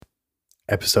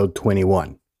Episode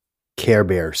 21, Care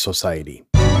Bear Society.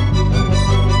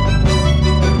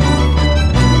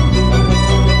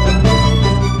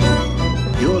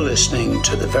 You're listening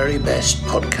to the very best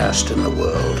podcast in the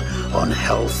world on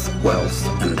health, wealth,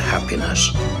 and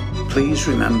happiness. Please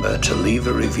remember to leave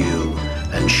a review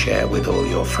and share with all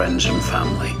your friends and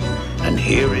family. And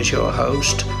here is your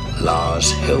host,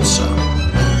 Lars Hilser.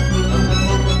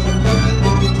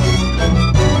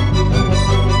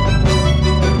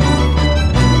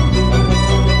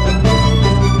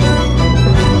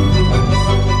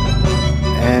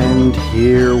 And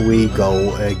here we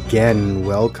go again.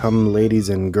 Welcome, ladies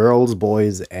and girls,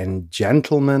 boys and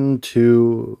gentlemen,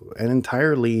 to an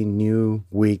entirely new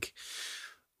week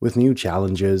with new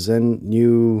challenges and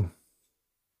new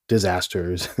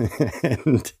disasters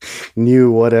and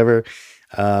new whatever.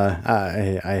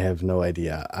 I have no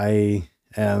idea. I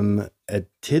am a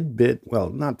tidbit,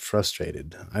 well, not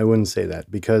frustrated. I wouldn't say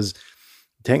that because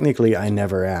technically I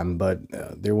never am, but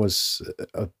there was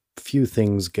a few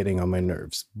things getting on my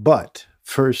nerves. But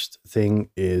first thing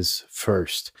is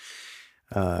first.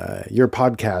 Your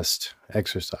podcast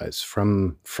exercise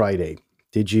from Friday.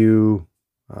 Did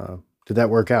that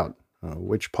work out?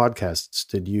 Which podcasts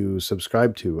did you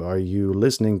subscribe to? Are you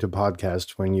listening to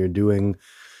podcasts when you're doing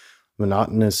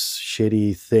monotonous,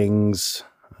 shitty things?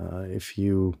 If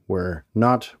you were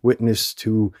not witness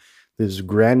to this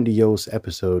grandiose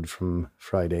episode from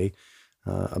Friday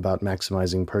about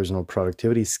maximizing personal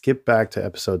productivity, skip back to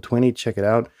episode 20. Check it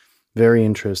out. Very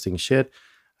interesting shit.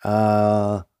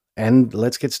 And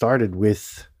let's get started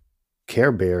with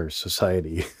Care Bear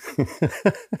Society.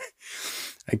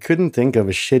 I couldn't think of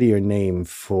a shittier name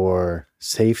for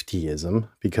safetyism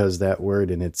because that word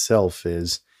in itself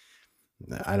is,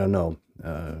 I don't know,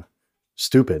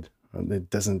 stupid.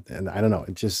 It doesn't, and I don't know,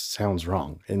 it just sounds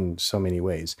wrong in so many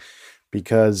ways.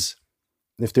 Because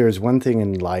if there's one thing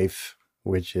in life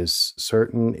which is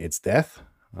certain, it's death.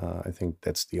 I think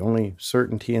that's the only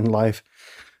certainty in life.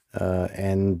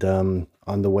 And on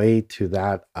the way to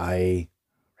that, I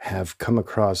have come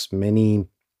across many,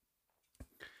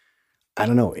 I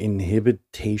don't know,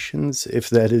 inhibitations, if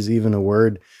that is even a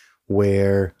word,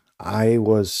 where I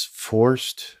was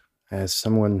forced, as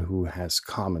someone who has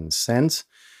common sense,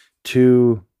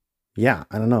 to, I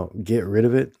don't know, get rid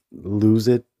of it, lose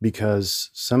it, because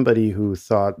somebody who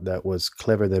thought that was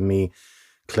cleverer than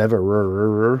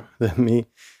me,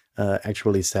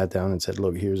 actually sat down and said,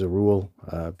 look, here's a rule,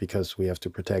 because we have to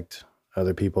protect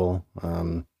other people,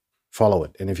 follow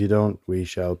it. And if you don't, we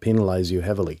shall penalize you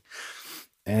heavily.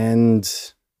 And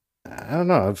I don't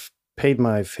know, I've paid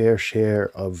my fair share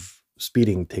of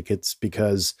speeding tickets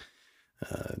because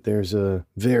there's a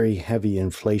very heavy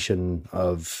inflation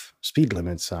of speed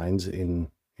limit signs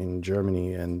in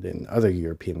Germany and in other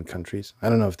European countries. I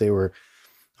don't know if they were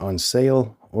on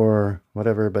sale or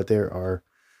whatever, but there are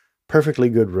perfectly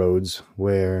good roads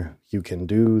where you can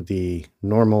do the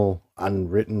normal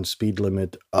unwritten speed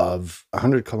limit of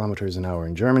 100 kilometers an hour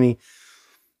in Germany,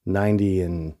 90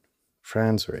 in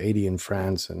France or 80 in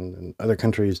France and other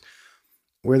countries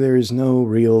where there is no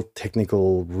real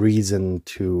technical reason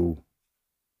to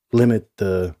limit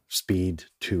the speed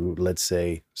to, let's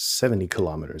say, 70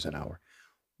 kilometers an hour,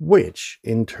 which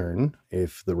in turn,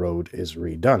 if the road is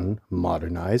redone,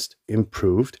 modernized,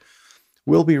 improved,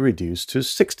 will be reduced to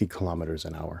 60 kilometers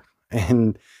an hour.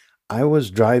 And I was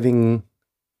driving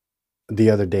the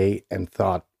other day and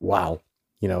thought, wow,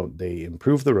 they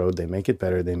improve the road, they make it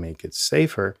better, they make it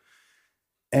safer,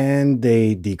 and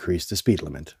they decrease the speed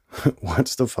limit.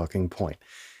 What's the fucking point?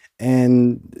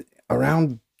 And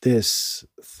around this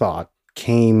thought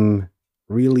came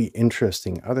really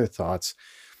interesting other thoughts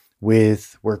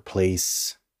with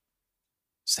workplace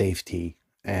safety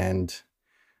and,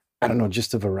 I don't know,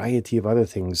 just a variety of other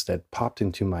things that popped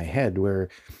into my head where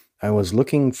I was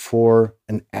looking for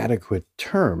an adequate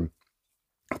term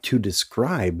to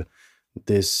describe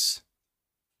this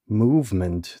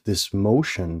movement, this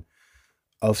motion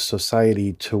of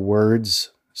society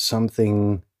towards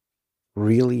something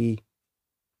really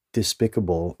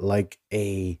despicable, like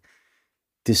a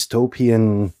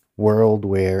dystopian world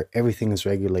where everything is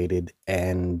regulated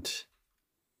and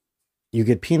you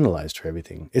get penalized for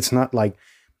everything. It's not like,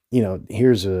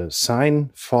 here's a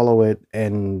sign, follow it,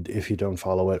 and if you don't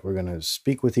follow it, we're going to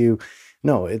speak with you.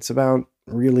 No, it's about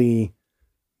really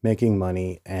making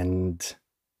money and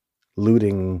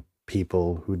looting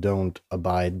people who don't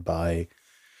abide by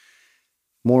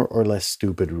more or less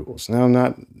stupid rules.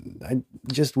 Now, I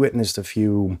just witnessed a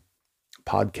few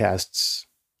podcasts,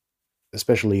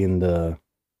 especially in the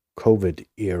COVID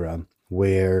era,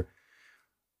 where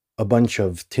a bunch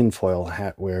of tinfoil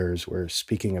hat wearers were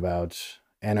speaking about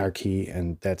anarchy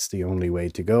and that's the only way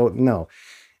to go. No,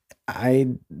 I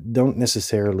don't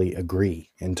necessarily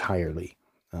agree entirely.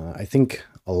 I think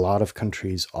a lot of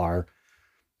countries are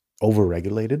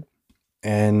overregulated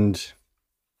and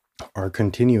are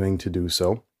continuing to do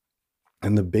so.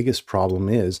 And the biggest problem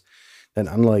is that,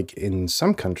 unlike in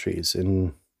some countries,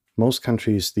 in most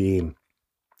countries, the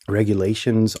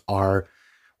regulations are,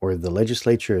 or the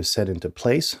legislature is set into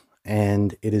place,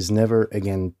 and it is never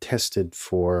again tested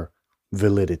for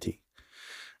validity.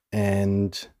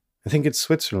 And I think it's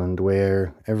Switzerland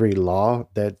where every law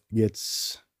that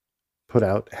gets put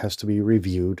out has to be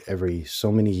reviewed every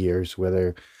so many years,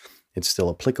 whether it's still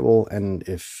applicable, and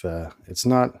if it's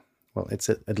not, well, it's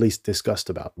at least discussed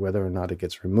about. Whether or not it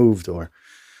gets removed or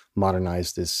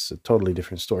modernized is a totally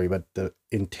different story, but the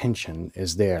intention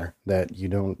is there, that you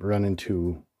don't run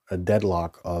into a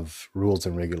deadlock of rules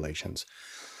and regulations.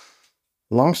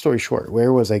 Long story short,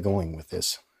 where was I going with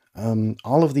this?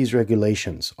 All of these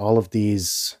regulations, all of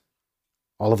this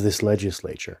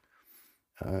legislature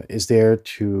is there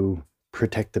to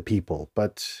protect the people,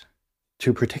 but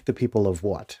to protect the people of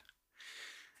what?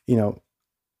 You know,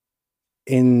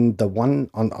 on the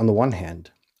one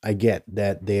hand, I get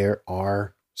that there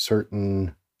are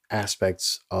certain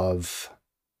aspects of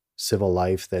civil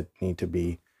life that need to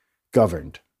be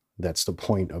governed. That's the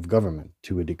point of government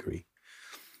to a degree.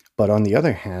 But on the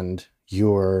other hand,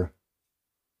 you're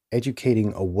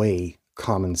educating away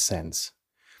common sense,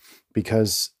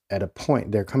 because at a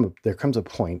point there comes a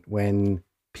point when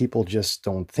people just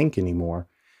don't think anymore,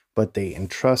 but they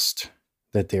entrust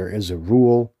that there is a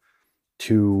rule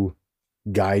to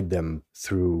guide them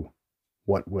through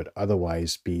what would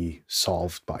otherwise be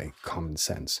solved by common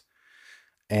sense.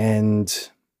 And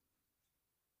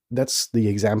that's the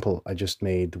example I just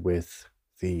made with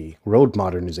the road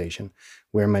modernization,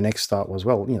 where my next thought was,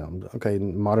 well, okay,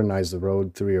 modernize the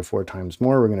road 3 or 4 times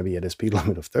more. We're going to be at a speed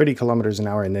limit of 30 kilometers an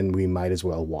hour, and then we might as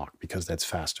well walk because that's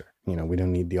faster. We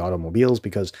don't need the automobiles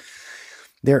because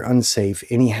they're unsafe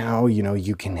anyhow.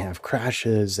 You can have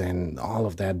crashes and all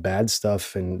of that bad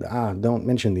stuff. And don't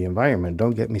mention the environment.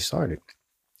 Don't get me started.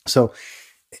 So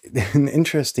an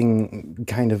interesting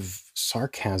kind of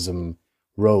sarcasm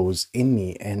rose in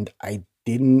me, and I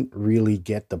didn't really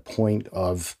get the point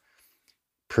of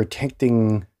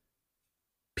protecting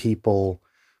people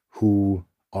who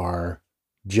are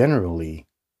generally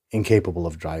incapable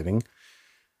of driving,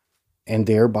 and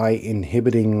thereby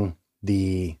inhibiting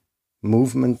the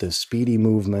speedy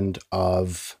movement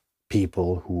of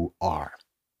people who are,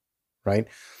 right?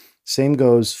 Same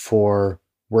goes for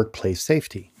workplace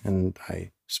safety. And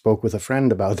I spoke with a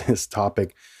friend about this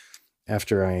topic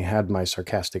after I had my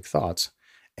sarcastic thoughts.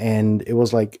 And it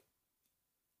was like,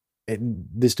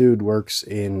 this dude works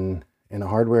in a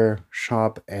hardware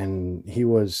shop, and he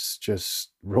was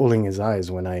just rolling his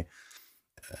eyes when I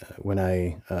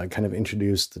kind of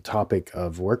introduced the topic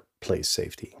of workplace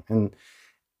safety. And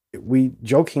we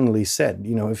jokingly said,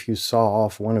 if you saw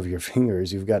off one of your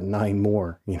fingers, you've got 9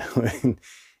 more,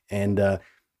 and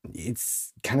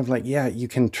it's kind of like, yeah, you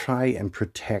can try and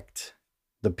protect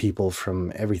the people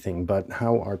from everything, but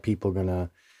how are people going to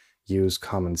use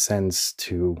common sense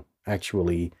to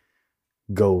actually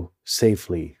go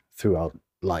safely throughout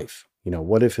life?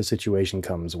 What if a situation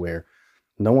comes where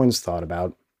no one's thought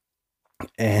about,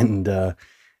 and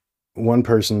one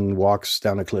person walks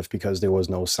down a cliff because there was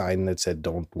no sign that said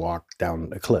don't walk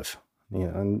down a cliff?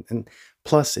 And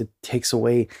plus it takes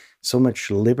away so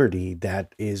much liberty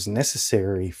that is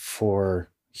necessary for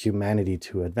humanity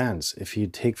to advance. If you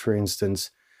take, for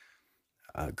instance,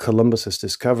 Columbus's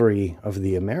discovery of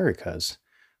the Americas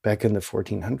back in the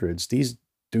 1400s, these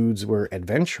dudes were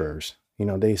adventurers.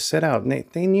 They set out and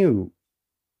they knew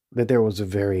that there was a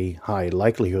very high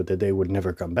likelihood that they would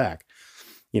never come back,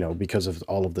 because of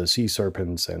all of the sea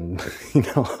serpents and,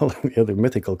 all of the other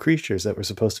mythical creatures that were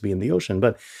supposed to be in the ocean.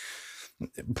 But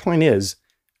the point is,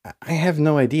 I have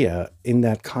no idea in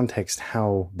that context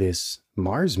how this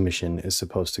Mars mission is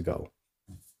supposed to go.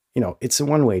 It's a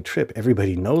one-way trip.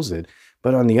 Everybody knows it.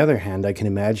 But on the other hand, I can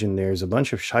imagine there's a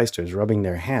bunch of shysters rubbing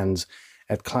their hands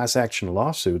at class action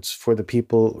lawsuits for the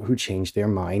people who change their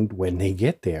mind when they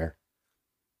get there.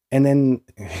 And then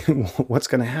what's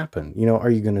going to happen? Are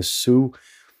you going to sue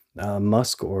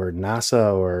Musk or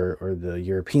NASA or the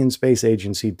European Space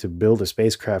Agency to build a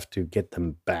spacecraft to get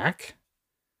them back?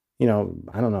 I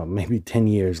don't know, maybe 10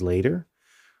 years later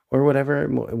or whatever,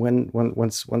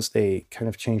 once they kind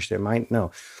of change their mind.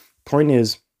 No, point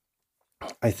is,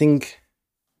 I think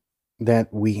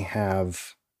that we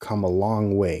have come a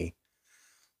long way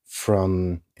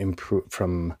from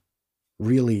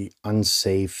really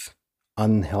unsafe,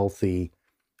 unhealthy,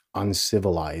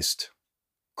 uncivilized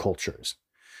cultures.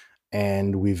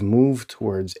 And we've moved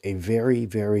towards a very,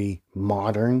 very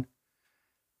modern,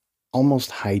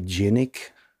 almost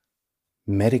hygienic,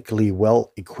 medically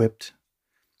well-equipped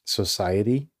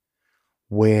society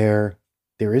where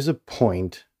there is a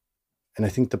point, and I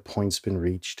think the point's been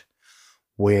reached,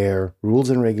 where rules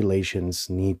and regulations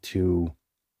need to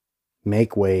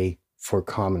make way for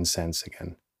common sense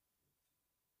again.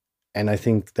 And I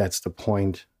think that's the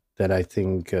point that I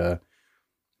think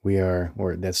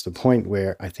that's the point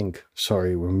where I think,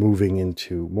 we're moving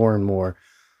into more and more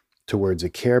towards a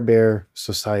Care Bear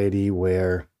society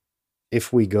where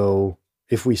if we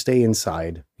stay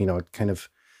inside, it kind of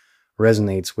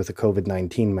resonates with the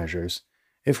COVID-19 measures.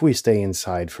 If we stay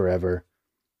inside forever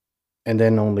and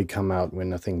then only come out when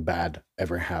nothing bad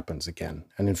ever happens again.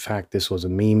 And in fact, this was a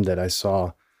meme that I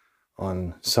saw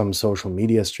on some social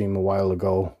media stream a while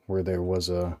ago where there was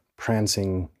a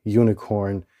prancing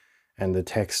unicorn and the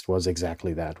text was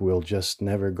exactly that. We'll just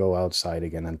never go outside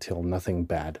again until nothing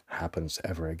bad happens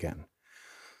ever again.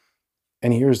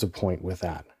 And here's the point with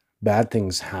that. Bad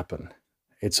things happen.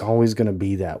 It's always going to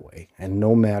be that way. And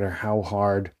no matter how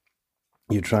hard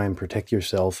you try and protect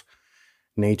yourself,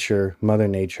 Mother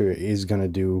Nature is going to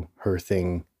do her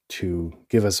thing to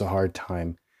give us a hard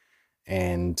time.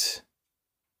 And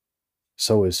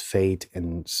so is fate.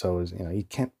 And so is, you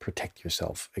can't protect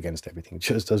yourself against everything. It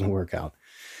just doesn't work out.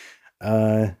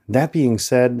 That being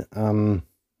said,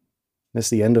 that's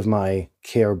the end of my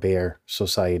Care Bear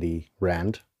Society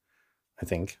rant, I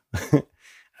think.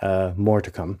 More to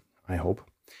come, I hope.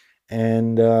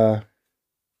 And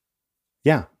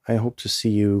I hope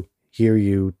to hear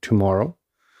you tomorrow,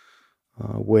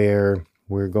 where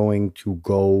we're going to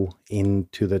go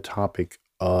into the topic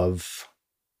of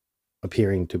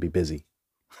appearing to be busy,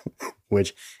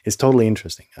 which is totally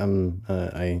interesting.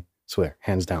 I swear,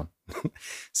 hands down.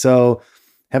 So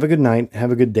have a good night,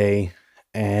 have a good day,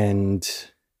 and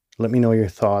let me know your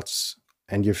thoughts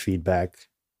and your feedback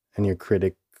and your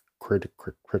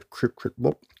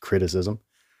criticism.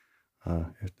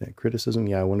 Criticism,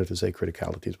 yeah, I wanted to say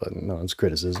criticalities, but no, it's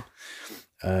criticism.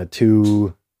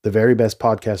 To the very best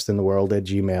podcast in the world at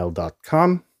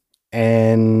gmail.com.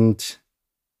 And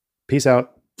peace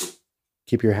out.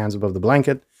 Keep your hands above the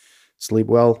blanket. Sleep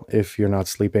well. If you're not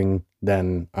sleeping,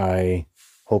 then I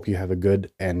hope you have a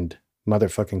good and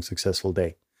motherfucking successful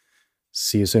day.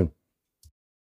 See you soon.